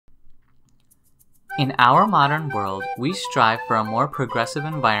In our modern world, we strive for a more progressive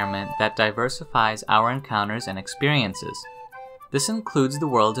environment that diversifies our encounters and experiences. This includes the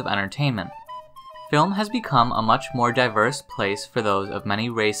world of entertainment. Film has become a much more diverse place for those of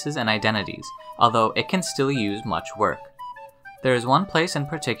many races and identities, although it can still use much work. There is one place in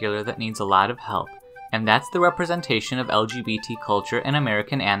particular that needs a lot of help, and that's the representation of LGBT culture in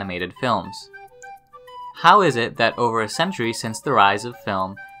American animated films. How is it that over a century since the rise of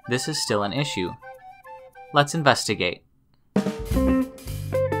film, this is still an issue? Let's investigate. Between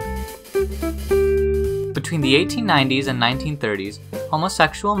the 1890s and 1930s,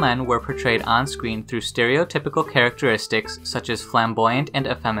 homosexual men were portrayed on-screen through stereotypical characteristics such as flamboyant and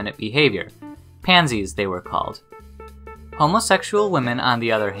effeminate behavior. Pansies, they were called. Homosexual women, on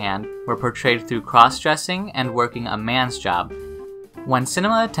the other hand, were portrayed through cross-dressing and working a man's job. When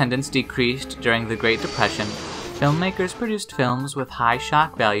cinema attendance decreased during the Great Depression, filmmakers produced films with high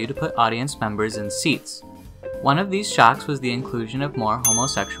shock value to put audience members in seats. One of these shocks was the inclusion of more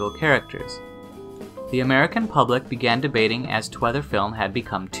homosexual characters. The American public began debating as to whether film had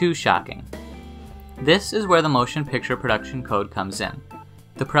become too shocking. This is where the Motion Picture Production Code comes in.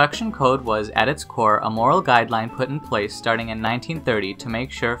 The Production Code was, at its core, a moral guideline put in place starting in 1930 to make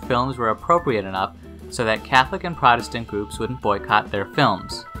sure films were appropriate enough so that Catholic and Protestant groups wouldn't boycott their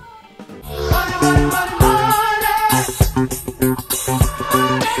films.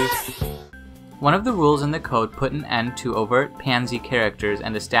 One of the rules in the code put an end to overt pansy characters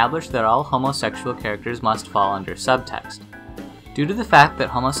and established that all homosexual characters must fall under subtext. Due to the fact that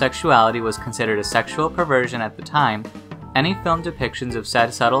homosexuality was considered a sexual perversion at the time, any film depictions of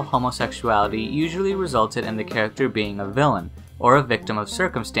said subtle homosexuality usually resulted in the character being a villain, or a victim of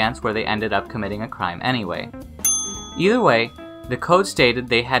circumstance where they ended up committing a crime anyway. Either way, the code stated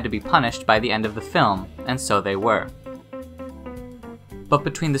they had to be punished by the end of the film, and so they were. But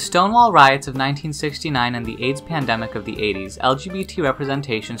between the Stonewall riots of 1969 and the AIDS pandemic of the 80s, LGBT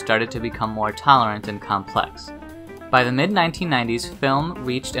representation started to become more tolerant and complex. By the mid-1990s, film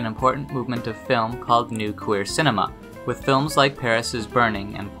reached an important movement of film called New Queer Cinema, with films like Paris'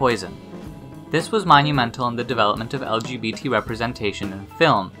 Burning and Poison. This was monumental in the development of LGBT representation in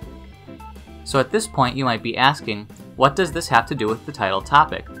film. So at this point you might be asking, what does this have to do with the title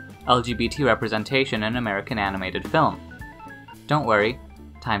topic, LGBT representation in American animated film? Don't worry,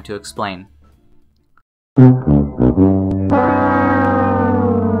 time to explain.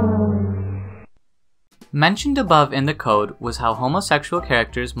 Mentioned above in the code was how homosexual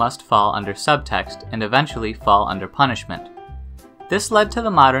characters must fall under subtext and eventually fall under punishment. This led to the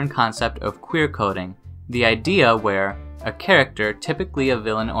modern concept of queer coding, the idea where a character, typically a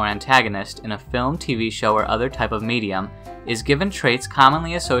villain or antagonist in a film, TV show, or other type of medium, is given traits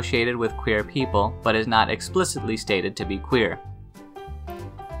commonly associated with queer people but is not explicitly stated to be queer.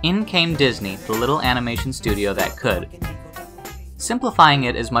 In came Disney, the little animation studio that could. Simplifying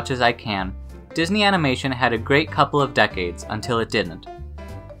it as much as I can, Disney animation had a great couple of decades until it didn't.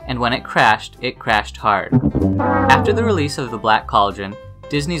 And when it crashed hard. After the release of The Black Cauldron,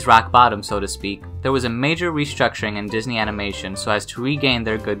 Disney's rock bottom so to speak, there was a major restructuring in Disney animation so as to regain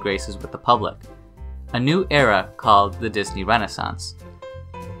their good graces with the public. A new era called the Disney Renaissance.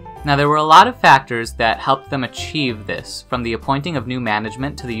 Now there were a lot of factors that helped them achieve this, from the appointing of new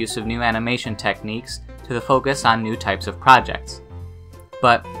management to the use of new animation techniques to the focus on new types of projects.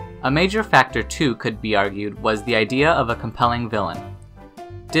 But a major factor too, could be argued, was the idea of a compelling villain.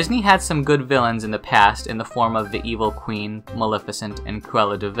 Disney had some good villains in the past in the form of the Evil Queen, Maleficent, and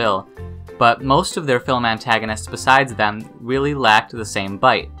Cruella de Vil, but most of their film antagonists besides them really lacked the same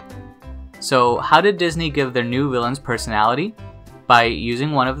bite. So how did Disney give their new villains personality? By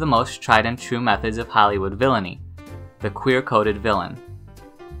using one of the most tried and true methods of Hollywood villainy, the queer-coded villain.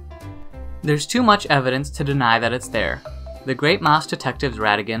 There's too much evidence to deny that it's there. The Great Mouse Detective's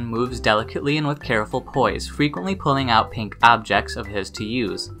Ratigan moves delicately and with careful poise, frequently pulling out pink objects of his to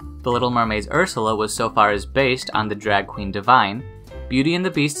use. The Little Mermaid's Ursula was so far as based on the drag queen Divine. Beauty and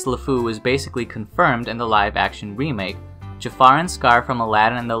the Beast's LeFou was basically confirmed in the live-action remake. Jafar and Scar from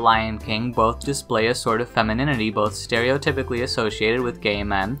Aladdin and the Lion King both display a sort of femininity both stereotypically associated with gay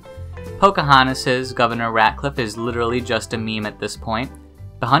men. Pocahontas' Governor Ratcliffe is literally just a meme at this point.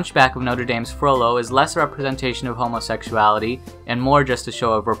 The Hunchback of Notre Dame's Frollo is less a representation of homosexuality and more just a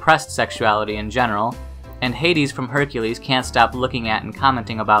show of repressed sexuality in general. And Hades from Hercules can't stop looking at and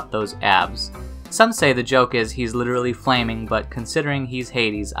commenting about those abs. Some say the joke is he's literally flaming, but considering he's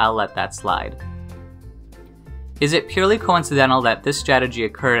Hades, I'll let that slide. Is it purely coincidental that this strategy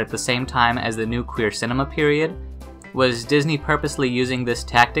occurred at the same time as the new queer cinema period? Was Disney purposely using this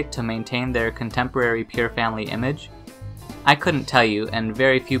tactic to maintain their contemporary pure family image? I couldn't tell you, and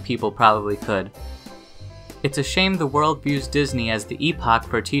very few people probably could. It's a shame the world views Disney as the epoch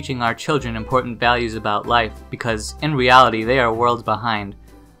for teaching our children important values about life, because in reality they are worlds behind,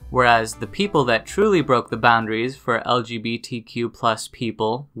 whereas the people that truly broke the boundaries for LGBTQ+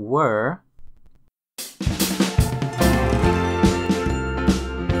 people were...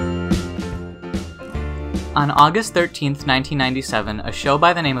 On August 13th, 1997, a show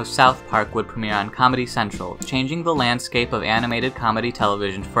by the name of South Park would premiere on Comedy Central, changing the landscape of animated comedy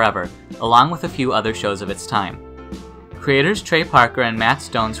television forever, along with a few other shows of its time. Creators Trey Parker and Matt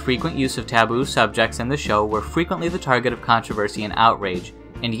Stone's frequent use of taboo subjects in the show were frequently the target of controversy and outrage,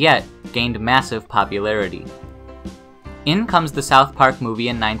 and yet gained massive popularity. In comes the South Park movie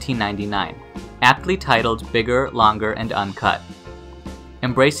in 1999, aptly titled Bigger, Longer, and Uncut.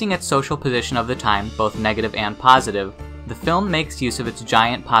 Embracing its social position of the time, both negative and positive, the film makes use of its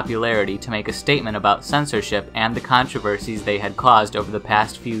giant popularity to make a statement about censorship and the controversies they had caused over the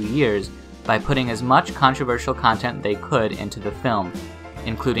past few years by putting as much controversial content they could into the film,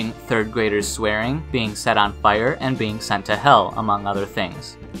 including third graders swearing, being set on fire, and being sent to hell, among other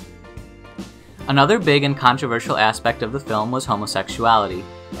things. Another big and controversial aspect of the film was homosexuality,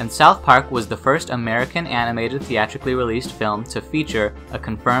 and South Park was the first American animated theatrically released film to feature a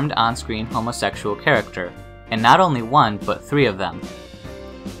confirmed on-screen homosexual character, and not only one, but 3 of them.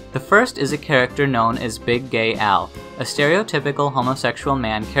 The first is a character known as Big Gay Al, a stereotypical homosexual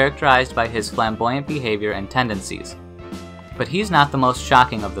man characterized by his flamboyant behavior and tendencies. But he's not the most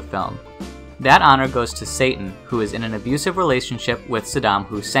shocking of the film. That honor goes to Satan, who is in an abusive relationship with Saddam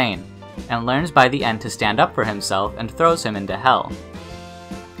Hussein, and learns by the end to stand up for himself and throws him into hell.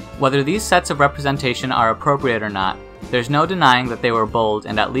 Whether these sets of representation are appropriate or not, there's no denying that they were bold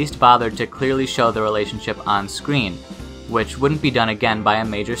and at least bothered to clearly show the relationship on screen, which wouldn't be done again by a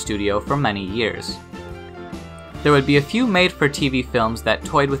major studio for many years. There would be a few made-for-TV films that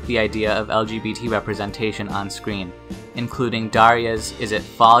toyed with the idea of LGBT representation on screen, including Daria's Is It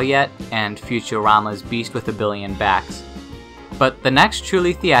Fall Yet? And Futurama's Beast with a Billion Backs. But the next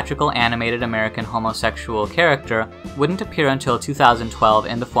truly theatrical animated American homosexual character wouldn't appear until 2012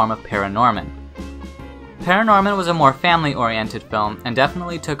 in the form of Paranorman. Paranorman was a more family-oriented film and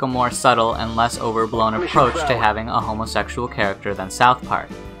definitely took a more subtle and less overblown approach to having a homosexual character than South Park.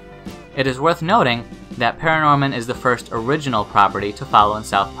 It is worth noting that Paranorman is the first original property to follow in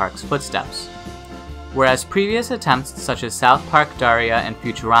South Park's footsteps. Whereas previous attempts such as South Park, Daria, and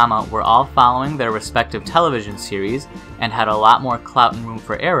Futurama were all following their respective television series and had a lot more clout and room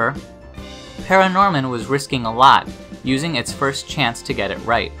for error, Paranorman was risking a lot, using its first chance to get it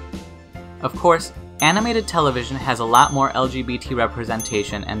right. Of course, animated television has a lot more LGBT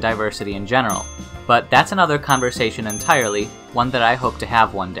representation and diversity in general, but that's another conversation entirely, one that I hope to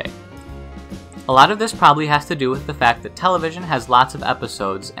have one day. A lot of this probably has to do with the fact that television has lots of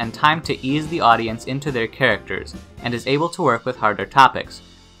episodes and time to ease the audience into their characters, and is able to work with harder topics,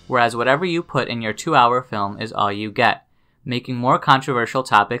 whereas whatever you put in your 2-hour film is all you get, making more controversial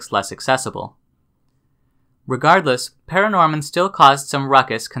topics less accessible. Regardless, Paranorman still caused some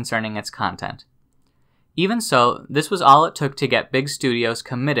ruckus concerning its content. Even so, this was all it took to get big studios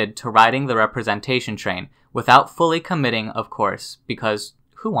committed to riding the representation train, without fully committing, of course, because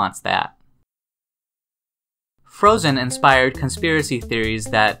who wants that? Frozen inspired conspiracy theories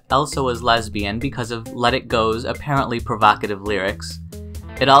that Elsa was lesbian because of Let It Go's apparently provocative lyrics.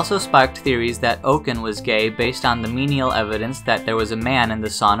 It also sparked theories that Oaken was gay based on the menial evidence that there was a man in the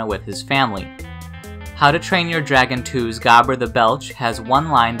sauna with his family. How to Train Your Dragon 2's Gobber the Belch has one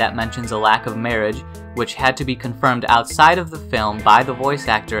line that mentions a lack of marriage, which had to be confirmed outside of the film by the voice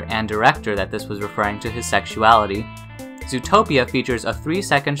actor and director that this was referring to his sexuality. Zootopia features a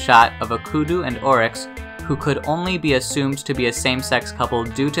 3-second shot of a kudu and oryx who could only be assumed to be a same-sex couple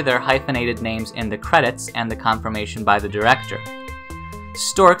due to their hyphenated names in the credits and the confirmation by the director.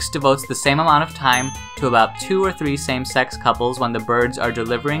 Storks devotes the same amount of time to about 2 or 3 same-sex couples when the birds are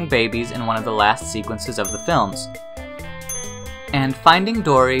delivering babies in one of the last sequences of the films. And Finding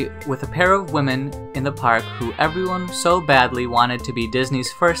Dory with a pair of women in the park who everyone so badly wanted to be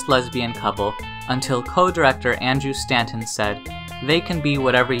Disney's first lesbian couple until co-director Andrew Stanton said, "They can be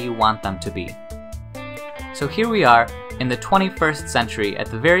whatever you want them to be." So here we are, in the 21st century, at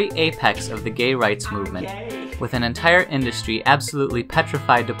the very apex of the gay rights movement, with an entire industry absolutely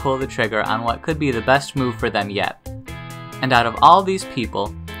petrified to pull the trigger on what could be the best move for them yet. And out of all these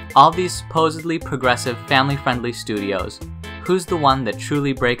people, all these supposedly progressive, family-friendly studios, who's the one that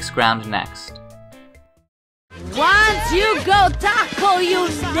truly breaks ground next? Once you go taco, you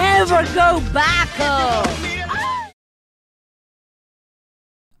never go back.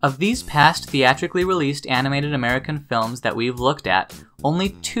 Of these past theatrically released animated American films that we've looked at, only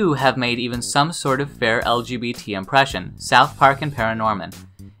 2 have made even some sort of fair LGBT impression, South Park and Paranorman.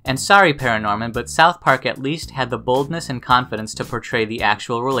 And sorry Paranorman, but South Park at least had the boldness and confidence to portray the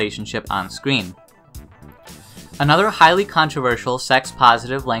actual relationship on screen. Another highly controversial,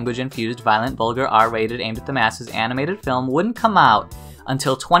 sex-positive, language-infused, violent, vulgar, R-rated, aimed at the masses animated film wouldn't come out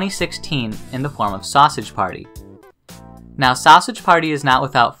until 2016 in the form of Sausage Party. Now, Sausage Party is not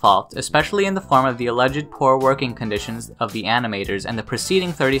without fault, especially in the form of the alleged poor working conditions of the animators and the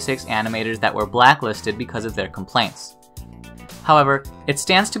preceding 36 animators that were blacklisted because of their complaints. However, it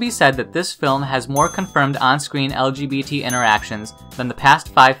stands to be said that this film has more confirmed on-screen LGBT interactions than the past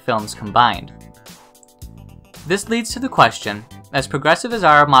 5 films combined. This leads to the question, as progressive as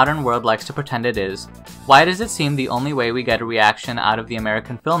our modern world likes to pretend it is, why does it seem the only way we get a reaction out of the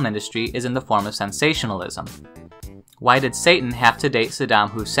American film industry is in the form of sensationalism? Why did Satan have to date Saddam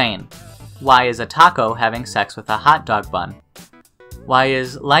Hussein? Why is a taco having sex with a hot dog bun? Why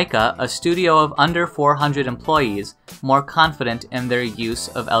is Laika, a studio of under 400 employees, more confident in their use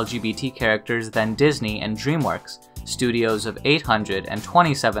of LGBT characters than Disney and DreamWorks, studios of 800 and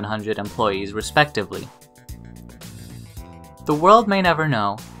 2,700 employees respectively? The world may never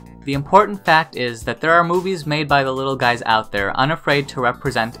know. The important fact is that there are movies made by the little guys out there unafraid to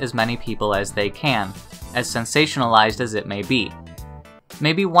represent as many people as they can, as sensationalized as it may be.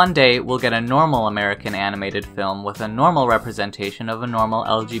 Maybe one day we'll get a normal American animated film with a normal representation of a normal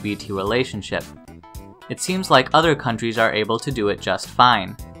LGBT relationship. It seems like other countries are able to do it just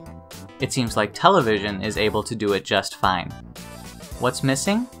fine. It seems like television is able to do it just fine. What's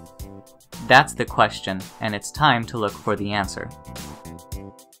missing? That's the question, and it's time to look for the answer.